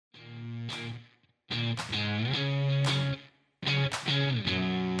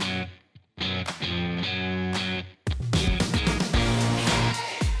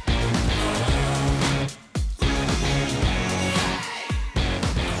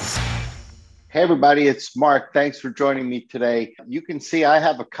Hey, everybody, it's Mark. Thanks for joining me today. You can see I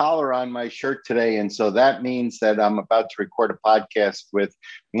have a collar on my shirt today, and so that means that I'm about to record a podcast with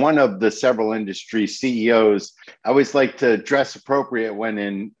one of the several industry CEOs. I always like to dress appropriate when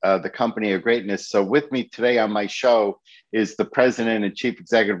in the company of greatness. So with me today on my show is the president and chief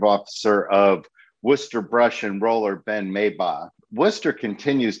executive officer of Worcester Brush and Roller, Ben Maybaugh. Worcester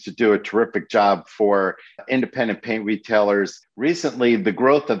continues to do a terrific job for independent paint retailers. Recently, the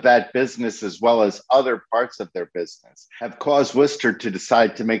growth of that business, as well as other parts of their business, have caused Worcester to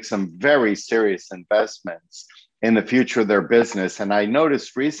decide to make some very serious investments in the future of their business. And I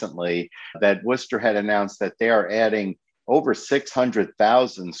noticed recently that Worcester had announced that they are adding over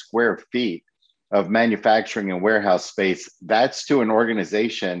 600,000 square feet of manufacturing and warehouse space. That's to an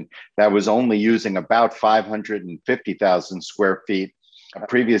organization that was only using about 550,000 square feet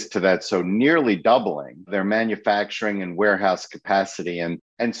previous to that. So nearly doubling their manufacturing and warehouse capacity. And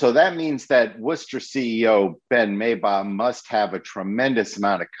so that means that Worcester CEO Ben Maybaugh must have a tremendous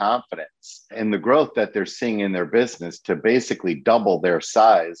amount of confidence in the growth that they're seeing in their business. To basically double their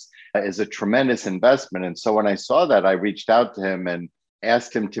size is a tremendous investment. And so when I saw that, I reached out to him and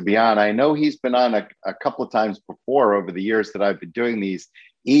asked him to be on. I know he's been on a couple of times before over the years that I've been doing these.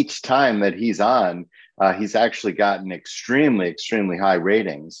 Each time that he's on, he's actually gotten extremely, extremely high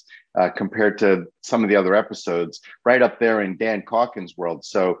ratings compared to some of the other episodes, right up there in Dan Calkins' world.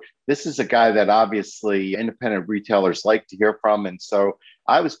 So this is a guy that obviously independent retailers like to hear from. And so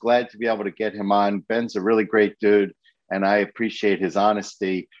I was glad to be able to get him on. Ben's a really great dude, and I appreciate his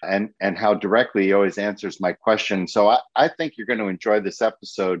honesty and how directly he always answers my questions. So I think you're going to enjoy this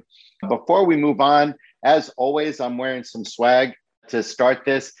episode. Before we move on, as always, I'm wearing some swag to start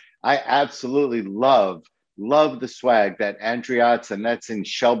this. I absolutely love the swag that Andriot's, and that's in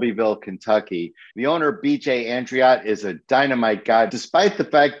Shelbyville, Kentucky. The owner, BJ Andriot, is a dynamite guy, despite the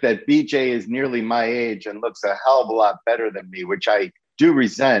fact that BJ is nearly my age and looks a hell of a lot better than me, which I do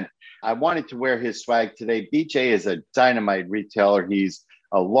resent. I wanted to wear his swag today. BJ is a dynamite retailer. He's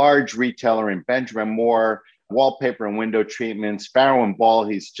a large retailer in Benjamin Moore, wallpaper and window treatments, Farrow and Ball.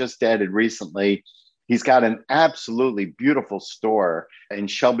 He's just added recently. He's got an absolutely beautiful store in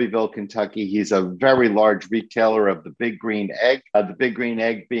Shelbyville, Kentucky. He's a very large retailer of the Big Green Egg, the Big Green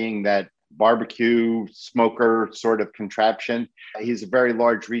Egg being that barbecue smoker sort of contraption. He's a very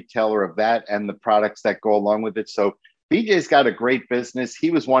large retailer of that and the products that go along with it. So BJ's got a great business.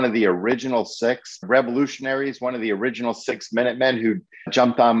 He was one of the original six revolutionaries, one of the original 6 Minutemen who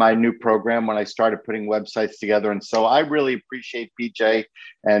jumped on my new program when I started putting websites together. And so I really appreciate BJ.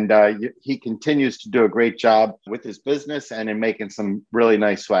 And he continues to do a great job with his business and in making some really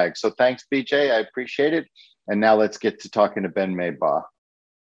nice swag. So thanks, BJ. I appreciate it. And now let's get to talking to Ben Maybaugh.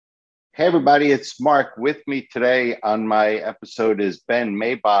 Hey, everybody, it's Mark. With me today on my episode is Ben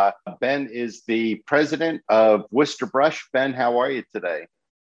Maybaugh. Ben is the president of Worcester Brush. Ben, how are you today?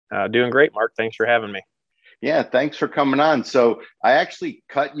 Doing great, Mark. Thanks for having me. Yeah, thanks for coming on. So I actually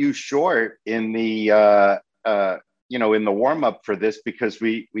cut you short in the in the warm up for this because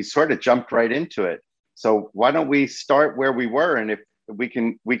we sort of jumped right into it. So why don't we start where we were, and if we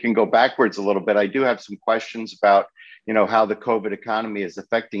can go backwards a little bit. I do have some questions about how the COVID economy is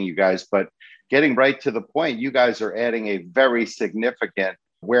affecting you guys, but getting right to the point, you guys are adding a very significant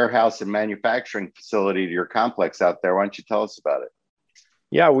warehouse and manufacturing facility to your complex out there. Why don't you tell us about it?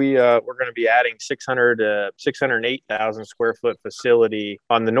 Yeah, we're going to be adding 608,000 square foot facility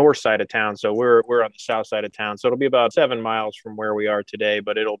on the north side of town. So we're on the south side of town. So it'll be about 7 miles from where we are today,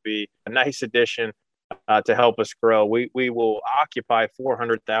 but it'll be a nice addition to help us grow. We will occupy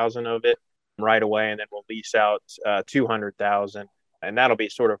 400,000 of it right away, and then we'll lease out 200,000, and that'll be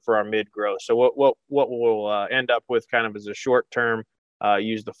sort of for our mid growth. So what we'll end up with kind of as a short term,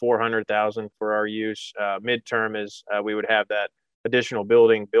 use the 400,000 for our use. Midterm is we would have that additional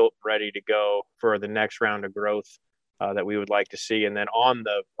building built, ready to go for the next round of growth that we would like to see. And then on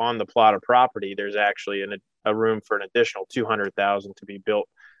the plot of property, there's actually a room for an additional 200,000 to be built,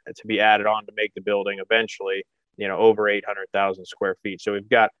 to be added on to make the building eventually, over 800,000 square feet. So we've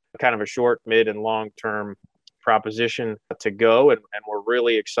got kind of a short, mid, and long-term proposition to go. And we're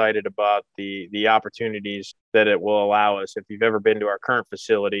really excited about the opportunities that it will allow us. If you've ever been to our current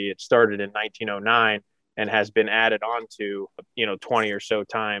facility, it started in 1909 and has been added on to, 20 or so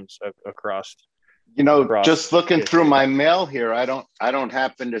times across. Just looking through my mail here, I don't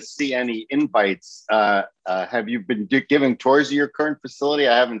happen to see any invites. Have you been giving tours of your current facility?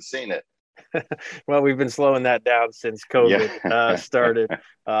 I haven't seen it. Well, we've been slowing that down since Yeah. COVID started.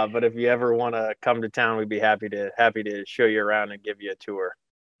 But if you ever want to come to town, we'd be happy to show you around and give you a tour.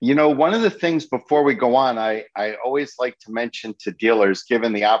 One of the things before we go on, I always like to mention to dealers,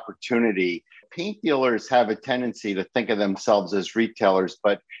 given the opportunity, paint dealers have a tendency to think of themselves as retailers.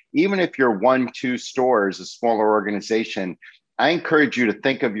 But even if you're one, two stores, a smaller organization, I encourage you to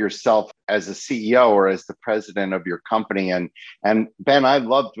think of yourself as a CEO or as the president of your company. And Ben, I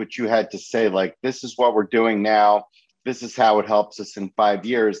loved what you had to say. Like, this is what we're doing now. This is how it helps us in 5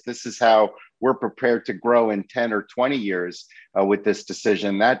 years. This is how we're prepared to grow in 10 or 20 years with this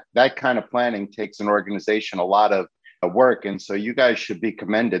decision. That kind of planning takes an organization a lot of work. And so you guys should be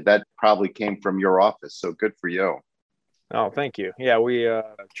commended. That probably came from your office. So good for you. Oh, thank you. Yeah, we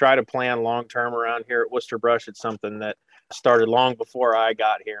try to plan long term around here at Worcester Brush. It's something that started long before I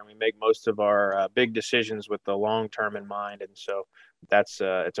got here, and we make most of our big decisions with the long term in mind. And so that's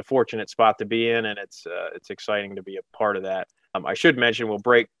it's a fortunate spot to be in, and it's exciting to be a part of that. I should mention we'll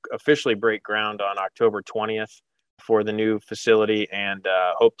officially break ground on October 20th for the new facility, and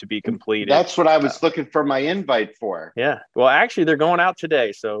hope to be completed. That's what I was looking for my invite for. Yeah. Well, actually, they're going out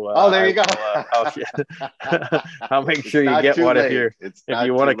today. So there you go. I'll make sure you get one late. if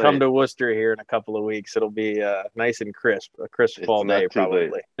you want to come to Worcester here in a couple of weeks. It'll be nice and crisp, a crisp fall day probably.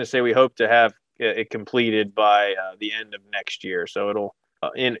 To say we hope to have it completed by the end of next year. So it'll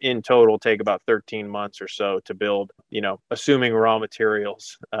in total take about 13 months or so to build. Assuming raw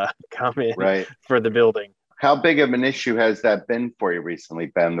materials come in for the building. How big of an issue has that been for you recently,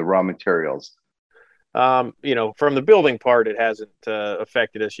 Ben, the raw materials? From the building part, it hasn't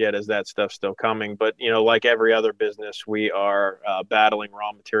affected us yet, as that stuff's still coming. But, like every other business, we are battling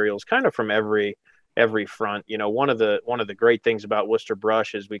raw materials kind of from every front. One of the great things about Worcester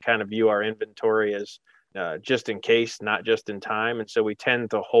Brush is we kind of view our inventory as just in case, not just in time. And so we tend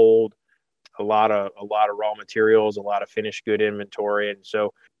to hold a lot of raw materials, a lot of finished good inventory. And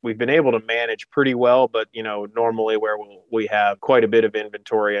so we've been able to manage pretty well, but normally where we have quite a bit of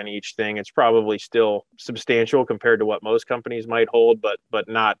inventory on each thing, it's probably still substantial compared to what most companies might hold, but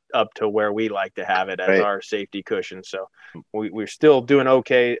not up to where we like to have it as our safety cushion. So we're still doing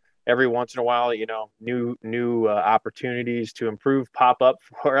okay. Every once in a while, new opportunities to improve pop up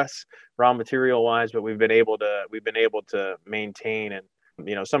for us raw material wise, but we've been able to maintain. And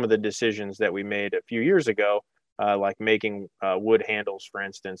some of the decisions that we made a few years ago, like making wood handles, for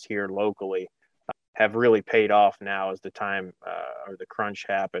instance, here locally, have really paid off now as the time or the crunch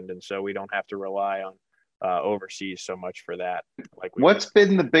happened. And so we don't have to rely on overseas so much for that. What's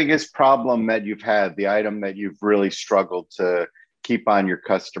been the biggest problem that you've had, the item that you've really struggled to keep on your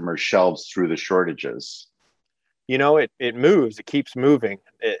customers' shelves through the shortages? It moves, it keeps moving.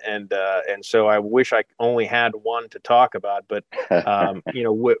 And so I wish I only had one to talk about, but,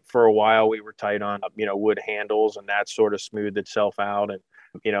 for a while we were tight on, wood handles, and that sort of smoothed itself out. And,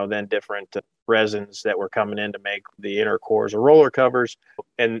 then different resins that were coming in to make the inner cores or roller covers,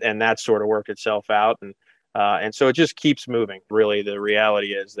 and that sort of worked itself out. And so it just keeps moving. Really, the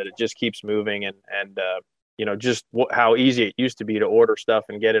reality is that it just keeps moving, and just how easy it used to be to order stuff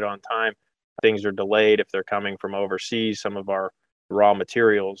and get it on time. Things are delayed if they're coming from overseas. Some of our raw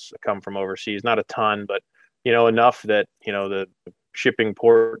materials come from overseas, not a ton, but enough that the shipping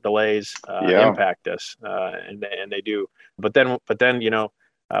port delays impact us, and they do. But then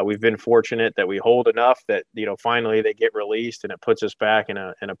we've been fortunate that we hold enough that finally they get released, and it puts us back in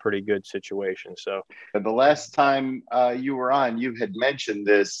a pretty good situation. So the last time you were on, you had mentioned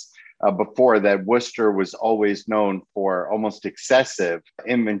this before, that Worcester was always known for almost excessive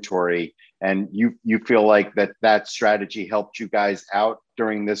inventory. And you feel like that strategy helped you guys out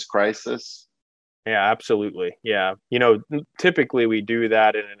during this crisis? Yeah, absolutely. Yeah. Typically we do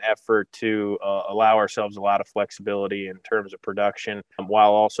that in an effort to allow ourselves a lot of flexibility in terms of production,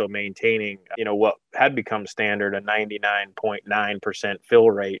 while also maintaining, what had become standard, a 99.9% fill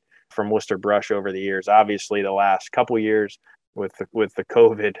rate from Worcester Brush over the years. Obviously, the last couple of years with the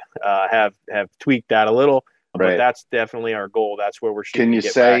COVID have tweaked that a little, but that's definitely our goal. That's where we're shooting to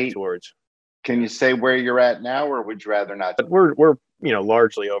get back towards. Can you say where you're at now, or would you rather not? But we're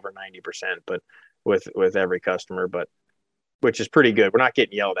largely over 90%, but with every customer, but which is pretty good. We're not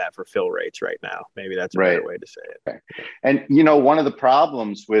getting yelled at for fill rates right now. Maybe that's a better way to say it. Okay. And one of the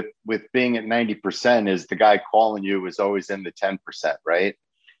problems with being at 90% is the guy calling you is always in the 10%, right?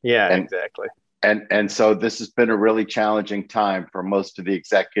 Yeah, exactly. And so this has been a really challenging time for most of the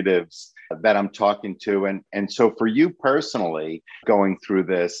executives that I'm talking to. And so for you personally, going through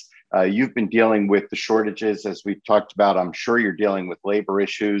this, You've been dealing with the shortages, as we've talked about. I'm sure you're dealing with labor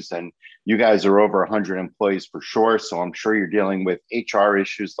issues, and you guys are over 100 employees for sure. So I'm sure you're dealing with HR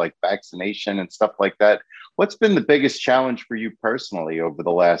issues like vaccination and stuff like that. What's been the biggest challenge for you personally over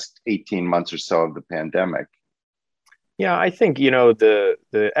the last 18 months or so of the pandemic? Yeah, I think, the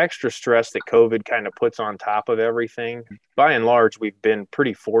extra stress that COVID kind of puts on top of everything, by and large, we've been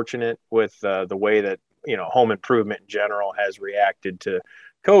pretty fortunate with the way that, home improvement in general has reacted to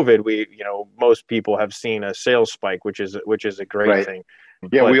COVID. Most people have seen a sales spike, which is a great Right. thing.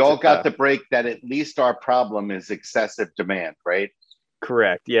 Yeah, we But all got the break that at least our problem is excessive demand, right?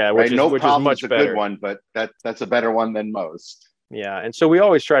 correct, yeah, Right. No which is problem's much a good better. one, but that's a better one than most. Yeah, and so we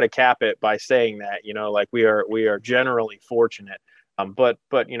always try to cap it by saying that, like we are generally fortunate. But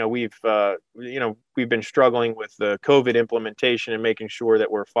we've been struggling with the COVID implementation and making sure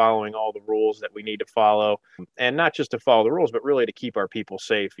that we're following all the rules that we need to follow, and not just to follow the rules, but really to keep our people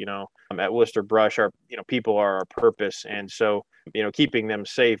safe. At Worcester Brush, our people are our purpose, and so keeping them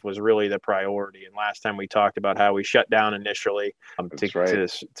safe was really the priority. And last time we talked about how we shut down initially, That's right.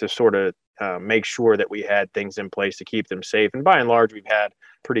 to sort of make sure that we had things in place to keep them safe. And by and large, we've had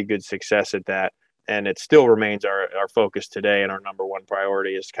pretty good success at that. And it still remains our focus today. And our number one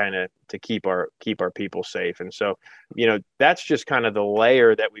priority is kind of to keep our people safe. And so, that's just kind of the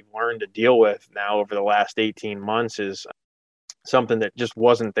layer that we've learned to deal with now over the last 18 months, is something that just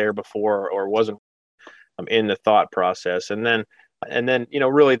wasn't there before, or wasn't in the thought process. And then,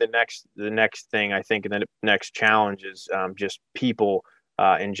 really the next thing I think, and the next challenge is just people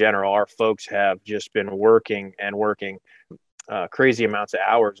in general. Our folks have just been working and working crazy amounts of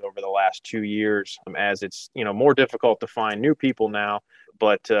hours over the last 2 years, as it's more difficult to find new people now.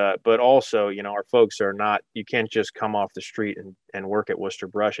 But also, our folks are not. You can't just come off the street and work at Worcester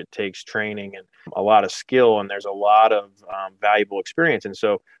Brush. It takes training and a lot of skill, and there's a lot of valuable experience. And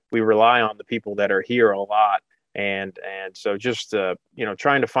so we rely on the people that are here a lot. And so just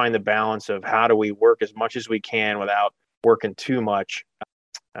trying to find the balance of how do we work as much as we can without working too much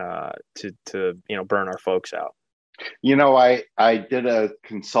to burn our folks out. I did a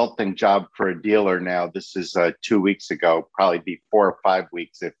consulting job for a dealer now. This is 2 weeks ago, probably be 4 or 5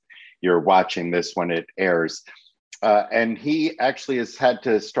 weeks if you're watching this when it airs. And he actually has had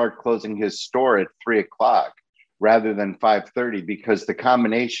to start closing his store at 3 o'clock rather than 5:30, because the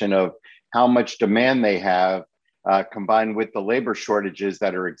combination of how much demand they have, combined with the labor shortages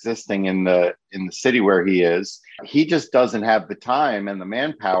that are existing in the city where he just doesn't have the time and the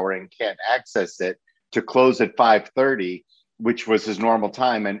manpower and can't access it to close at 5:30, which was his normal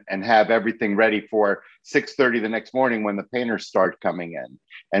time, and have everything ready for 6:30 the next morning when the painters start coming in.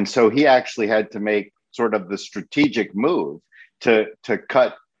 And so he actually had to make sort of the strategic move to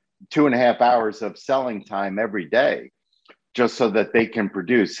cut 2.5 hours of selling time every day just so that they can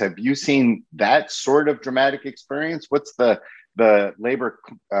produce. Have you seen that sort of dramatic experience? What's the labor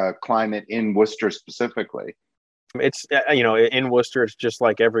climate in Worcester specifically? It's in Worcester, it's just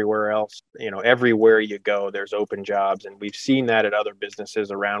like everywhere else. Everywhere you go, there's open jobs, and we've seen that at other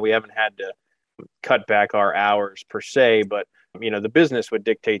businesses around. We haven't had to cut back our hours per se, but the business would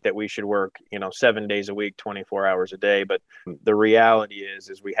dictate that we should work 7 days a week, 24 hours a day. But the reality is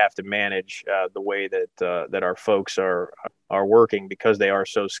we have to manage the way that our folks are working, because they are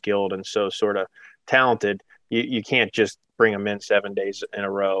so skilled and so sort of talented. You can't just bring them in 7 days in a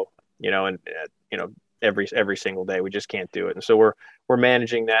row, and every single day. We just can't do it. And so we're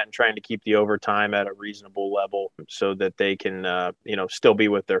managing that and trying to keep the overtime at a reasonable level so that they can still be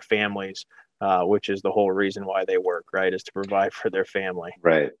with their families, which is the whole reason why they work, right, is to provide for their family.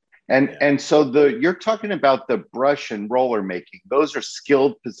 Right. And so you're talking about the brush and roller making. Those are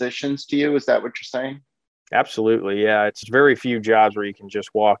skilled positions to you. Is that what you're saying? Absolutely. Yeah. It's very few jobs where you can just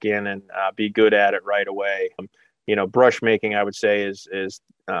walk in and be good at it right away. Brush making, I would say, is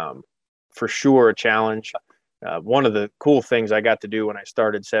for sure a challenge. One of the cool things I got to do when I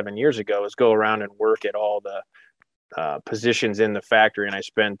started 7 years ago is go around and work at all the positions in the factory. And I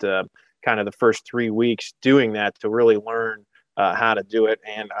spent kind of the first 3 weeks doing that to really learn how to do it.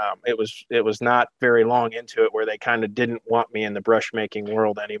 And it was not very long into it where they kind of didn't want me in the brush making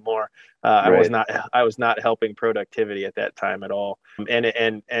world anymore. Right. I was not helping productivity at that time at all.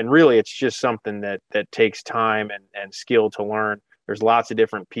 And really, it's just something that takes time and skill to learn. There's lots of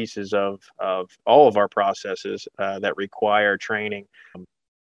different pieces of all of our processes that require training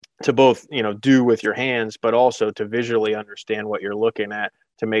to both do with your hands, but also to visually understand what you're looking at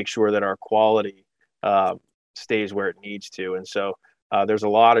to make sure that our quality stays where it needs to. And so there's a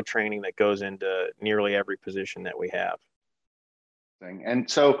lot of training that goes into nearly every position that we have. And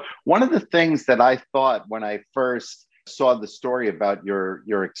so one of the things that I thought when I first saw the story about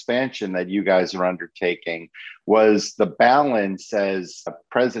your expansion that you guys are undertaking. Was the balance as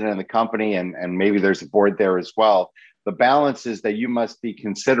president of the company, and maybe there's a board there as well, the balance is that you must be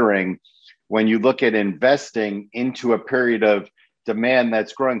considering when you look at investing into a period of demand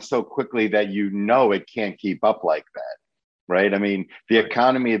that's growing so quickly that it can't keep up like that, right? I mean, the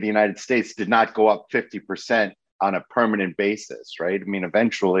economy of the United States did not go up 50% on a permanent basis, right? I mean,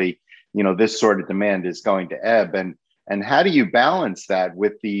 eventually, this sort of demand is going to ebb. And how do you balance that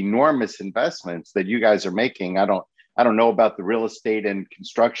with the enormous investments that you guys are making? I don't know about the real estate and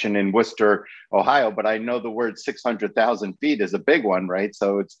construction in Worcester, Ohio, but I know the word 600,000 feet is a big one, right?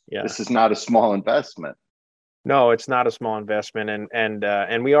 So this is not a small investment. No, it's not a small investment,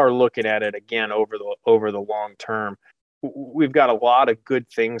 and we are looking at it again over the long term. We've got a lot of good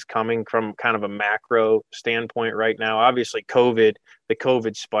things coming from kind of a macro standpoint right now. Obviously, the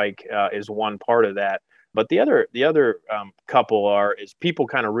COVID spike is one part of that. But the other couple is people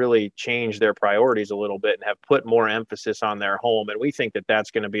kind of really change their priorities a little bit and have put more emphasis on their home. And we think that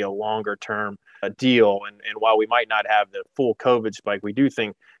that's going to be a longer term deal. And while we might not have the full COVID spike, we do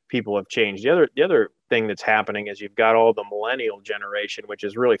think people have changed. The other thing that's happening is you've got all the millennial generation, which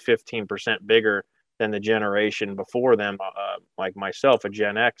is really 15% bigger than the generation before them, like myself, a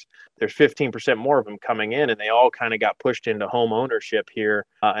Gen X. There's 15% more of them coming in, and they all kind of got pushed into home ownership here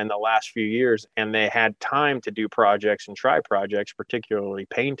in the last few years, and they had time to do projects and try projects, particularly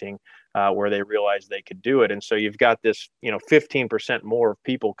painting, where they realized they could do it. And so you've got this, 15% more of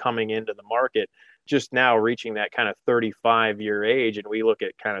people coming into the market just now reaching that kind of 35-year age, and we look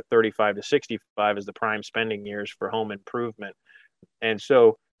at kind of 35 to 65 as the prime spending years for home improvement. And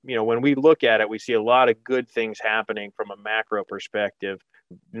so when we look at it, we see a lot of good things happening from a macro perspective,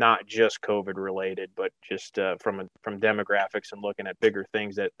 not just COVID related, but just from demographics and looking at bigger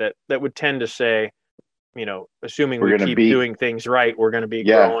things that would tend to say, assuming we keep doing things right, we're going to be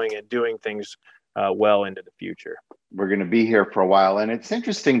growing and doing things well into the future. We're going to be here for a while. And it's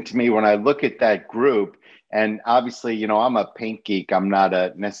interesting to me when I look at that group, and obviously, I'm a paint geek. I'm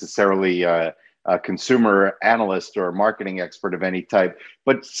not necessarily a consumer analyst or a marketing expert of any type,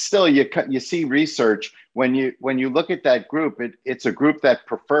 but still you see research when you look at that group, it's a group that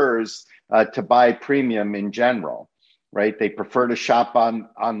prefers to buy premium in general, right? They prefer to shop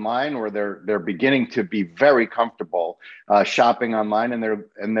online, or they're beginning to be very comfortable shopping online, and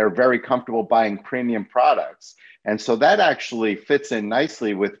they're very comfortable buying premium products. And so that actually fits in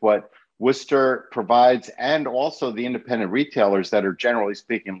nicely with what Worcester provides, and also the independent retailers that are generally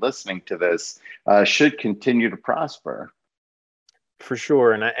speaking listening to this should continue to prosper. For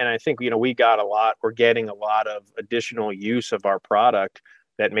sure. And I think, we're getting a lot of additional use of our product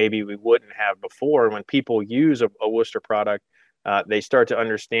that maybe we wouldn't have before. When people use a Worcester product, they start to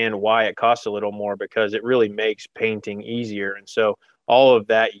understand why it costs a little more, because it really makes painting easier. And so all of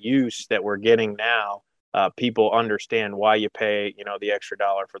that use that we're getting now, people understand why you pay, the extra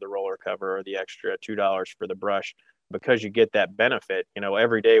 $1 for the roller cover or the extra $2 for the brush, because you get that benefit.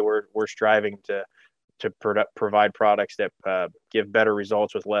 Every day we're striving to provide products that give better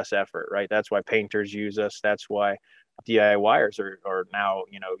results with less effort, right? That's why painters use us. That's why DIYers are now,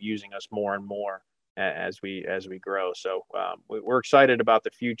 using us more and more as we grow. So we're excited about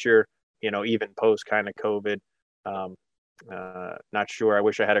the future, even post kind of COVID. Not sure. I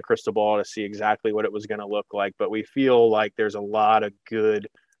wish I had a crystal ball to see exactly what it was going to look like, but we feel like there's a lot of good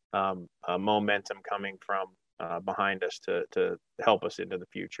momentum coming from behind us to help us into the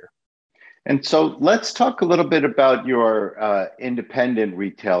future. And so let's talk a little bit about your independent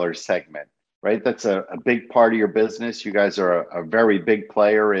retailer segment, right? That's a big part of your business. You guys are a very big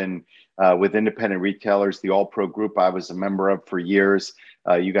player with independent retailers. The All Pro Group I was a member of for years.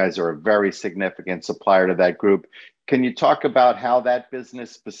 You guys are a very significant supplier to that group. Can you talk about how that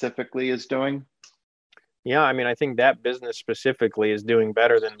business specifically is doing? Yeah, I think that business specifically is doing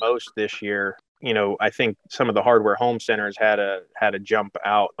better than most this year. I think some of the hardware home centers had a jump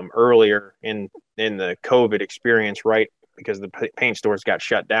out earlier in the COVID experience, right? Because the paint stores got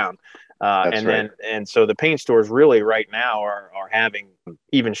shut down. And so the paint stores really right now are having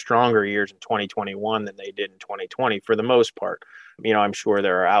even stronger years in 2021 than they did in 2020 for the most part. I'm sure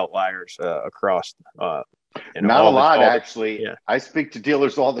there are outliers across. Not a lot, actually. Yeah. I speak to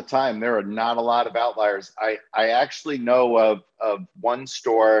dealers all the time. There are not a lot of outliers. I actually know of one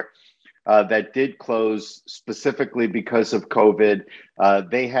store that did close specifically because of COVID.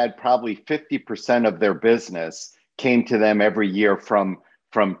 They had probably 50% of their business came to them every year from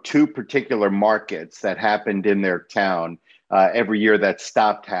two particular markets that happened in their town every year that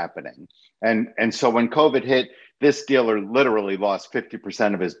stopped happening. And so when COVID hit, this dealer literally lost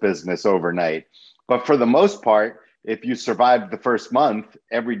 50% of his business overnight. But for the most part, if you survived the first month,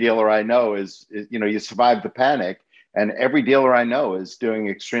 every dealer I know is you survived the panic, and every dealer I know is doing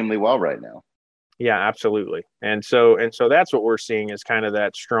extremely well right now. Yeah, absolutely. And so that's what we're seeing is kind of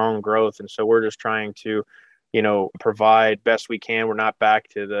that strong growth. And so we're just trying to, provide best we can. We're not back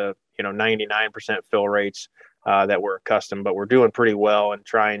to the, 99% fill rates that we're accustomed, but we're doing pretty well and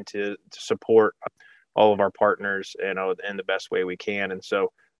trying to support all of our partners, in the best way we can. And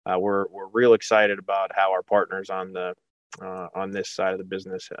so we're real excited about how our partners on this side of the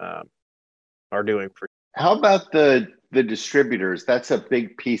business are doing. How about the distributors? That's a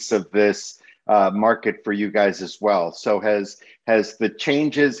big piece of this market for you guys as well. So have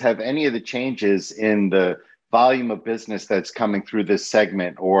any of the changes in the volume of business that's coming through this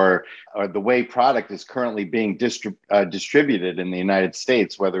segment, or the way product is currently being distributed in the United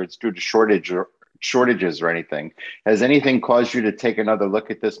States, whether it's due to shortages or anything, has anything caused you to take another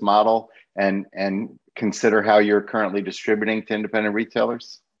look at this model and consider how you're currently distributing to independent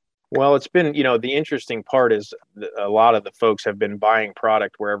retailers? Well, it's been, the interesting part is a lot of the folks have been buying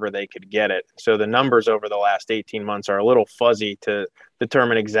product wherever they could get it. So the numbers over the last 18 months are a little fuzzy to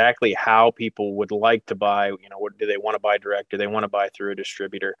determine exactly how people would like to buy. What do they want to buy direct? Do they want to buy through a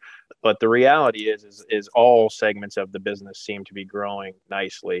distributor? But the reality is all segments of the business seem to be growing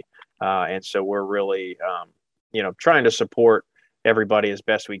nicely. And so we're really, trying to support everybody as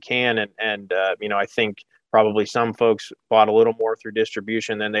best we can. And I think probably some folks bought a little more through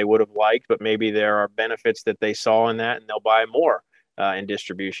distribution than they would have liked, but maybe there are benefits that they saw in that, and they'll buy more in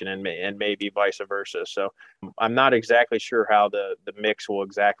distribution, and maybe vice versa. So I'm not exactly sure how the mix will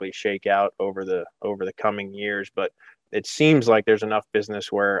exactly shake out over the coming years, but it seems like there's enough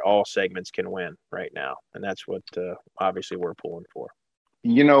business where all segments can win right now, and that's what obviously we're pulling for.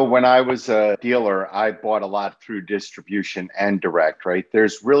 When I was a dealer, I bought a lot through distribution and direct, right?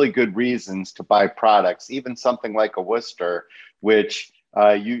 There's really good reasons to buy products, even something like a Worcester, which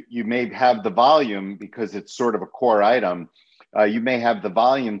you may have the volume because it's sort of a core item. You may have the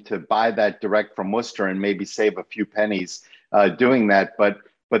volume to buy that direct from Worcester and maybe save a few pennies doing that. But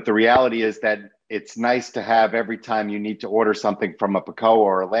the reality is that it's nice to have every time you need to order something from a Pacoa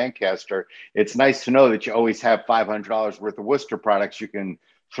or a Lancaster. It's nice to know that you always have $500 worth of Worcester products you can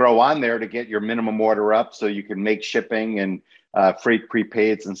throw on there to get your minimum order up, so you can make shipping and freight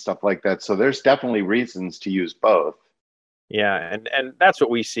prepaids and stuff like that. So there's definitely reasons to use both. Yeah, and that's what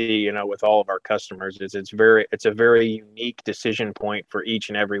we see, with all of our customers is it's a very unique decision point for each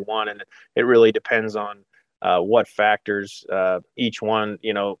and every one, and it really depends on what factors each one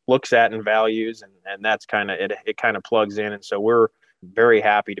looks at and values, and that's kind of it. It kind of plugs in, and so we're very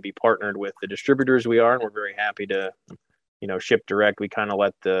happy to be partnered with the distributors we are, and we're very happy to ship direct. We kind of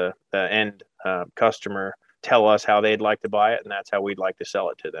let the end customer tell us how they'd like to buy it, and that's how we'd like to sell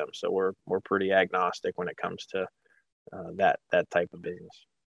it to them. So we're pretty agnostic when it comes to that type of business.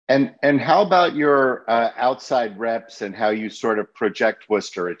 And how about your outside reps and how you sort of project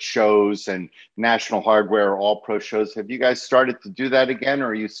Worcester at shows and National Hardware or All Pro shows? Have you guys started to do that again, or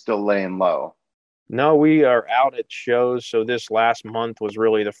are you still laying low? No, we are out at shows. So this last month was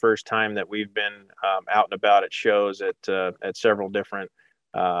really the first time that we've been out and about at shows at several different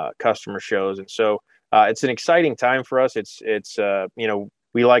customer shows, and so it's an exciting time for us. It's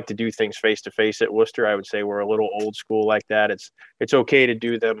we like to do things face to face at Worcester. I would say we're a little old school like that. It's okay to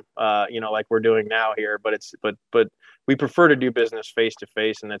do them, like we're doing now here, but we prefer to do business face to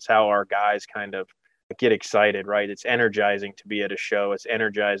face, and that's how our guys kind of get excited, right? It's energizing to be at a show. It's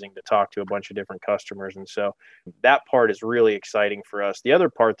energizing to talk to a bunch of different customers, and so that part is really exciting for us. The other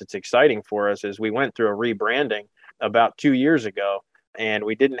part that's exciting for us is we went through a rebranding about 2 years ago, and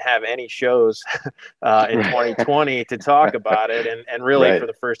we didn't have any shows in 2020 to talk about it, and really Right. for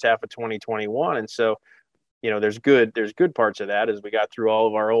the first half of 2021. And so, there's good parts of that as we got through all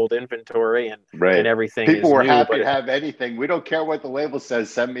of our old inventory and everything. People were new, happy to have anything. We don't care what the label says.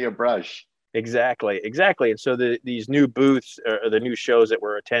 Send me a brush. Exactly. And so these new booths, or the new shows that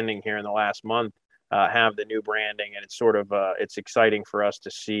we're attending here in the last month, have the new branding, and it's sort of it's exciting for us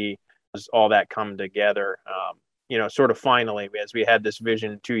to see all that come together. Sort of finally, as we had this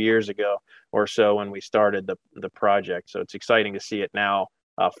vision 2 years ago or so when we started the project. So it's exciting to see it now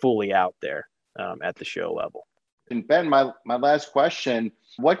fully out there at the show level. And Ben, my last question,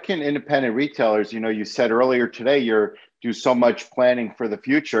 what can independent retailers, you said earlier today, you do so much planning for the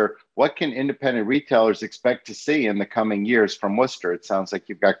future. What can independent retailers expect to see in the coming years from Worcester? It sounds like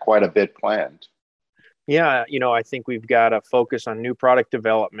you've got quite a bit planned. Yeah, I think we've got a focus on new product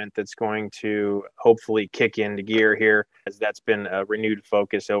development that's going to hopefully kick into gear here, as that's been a renewed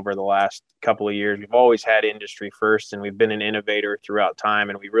focus over the last couple of years. We've always had industry first, and we've been an innovator throughout time,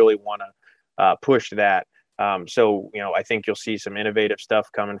 and we really want to push that. So, I think you'll see some innovative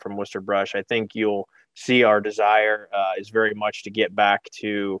stuff coming from Worcester Brush. I think you'll see our desire is very much to get back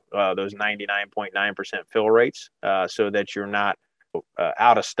to those 99.9% fill rates so that you're not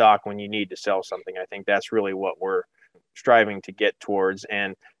out of stock when you need to sell something. I think that's really what we're striving to get towards.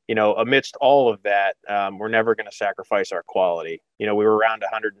 And, amidst all of that, we're never going to sacrifice our quality. We were around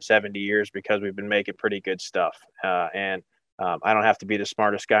 170 years because we've been making pretty good stuff. And I don't have to be the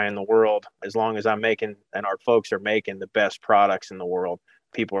smartest guy in the world. As long as I'm making and our folks are making the best products in the world,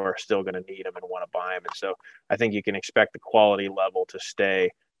 people are still going to need them and want to buy them. And so I think you can expect the quality level to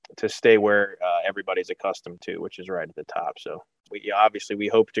stay where everybody's accustomed to, which is right at the top. So obviously we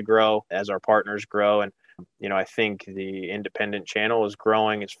hope to grow as our partners grow. And, I think the independent channel is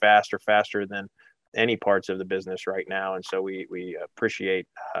growing. It's faster than any parts of the business right now. And so we appreciate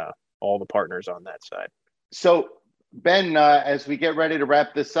all the partners on that side. So Ben, as we get ready to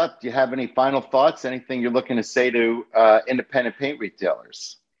wrap this up, do you have any final thoughts? Anything you're looking to say to independent paint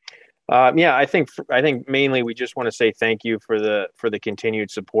retailers? I think mainly we just want to say thank you for the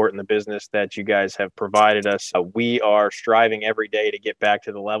continued support in the business that you guys have provided us. We are striving every day to get back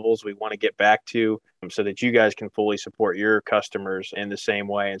to the levels we want to get back to, so that you guys can fully support your customers in the same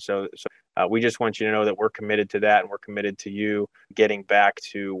way. And so we just want you to know that we're committed to that, and we're committed to you getting back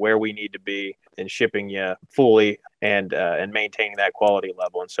to where we need to be and shipping you fully and maintaining that quality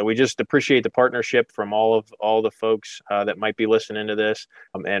level. And so we just appreciate the partnership from all the folks that might be listening to this,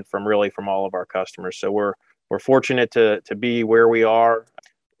 and from all of our customers. So we're fortunate to be where we are,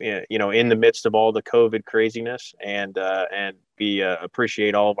 in the midst of all the COVID craziness, and we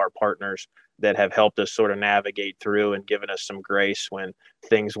appreciate all of our partners that have helped us sort of navigate through and given us some grace when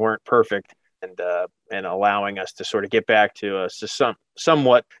things weren't perfect, and allowing us to sort of get back to some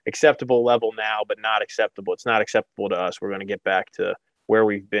somewhat acceptable level now, but not acceptable. It's not acceptable to us. We're going to get back to where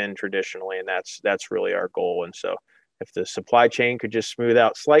we've been traditionally, and that's really our goal. And so if the supply chain could just smooth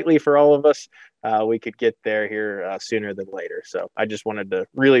out slightly for all of us, we could get there here sooner than later. So I just wanted to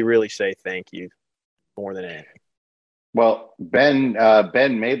really, really say thank you more than anything. Well, Ben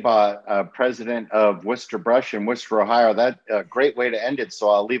Mabaugh, president of Worcester Brush in Worcester, Ohio. That's a great way to end it, so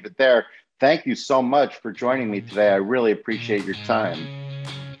I'll leave it there. Thank you so much for joining me today. I really appreciate your time.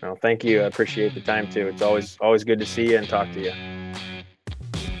 Well, thank you. I appreciate the time too. It's always good to see you and talk to you.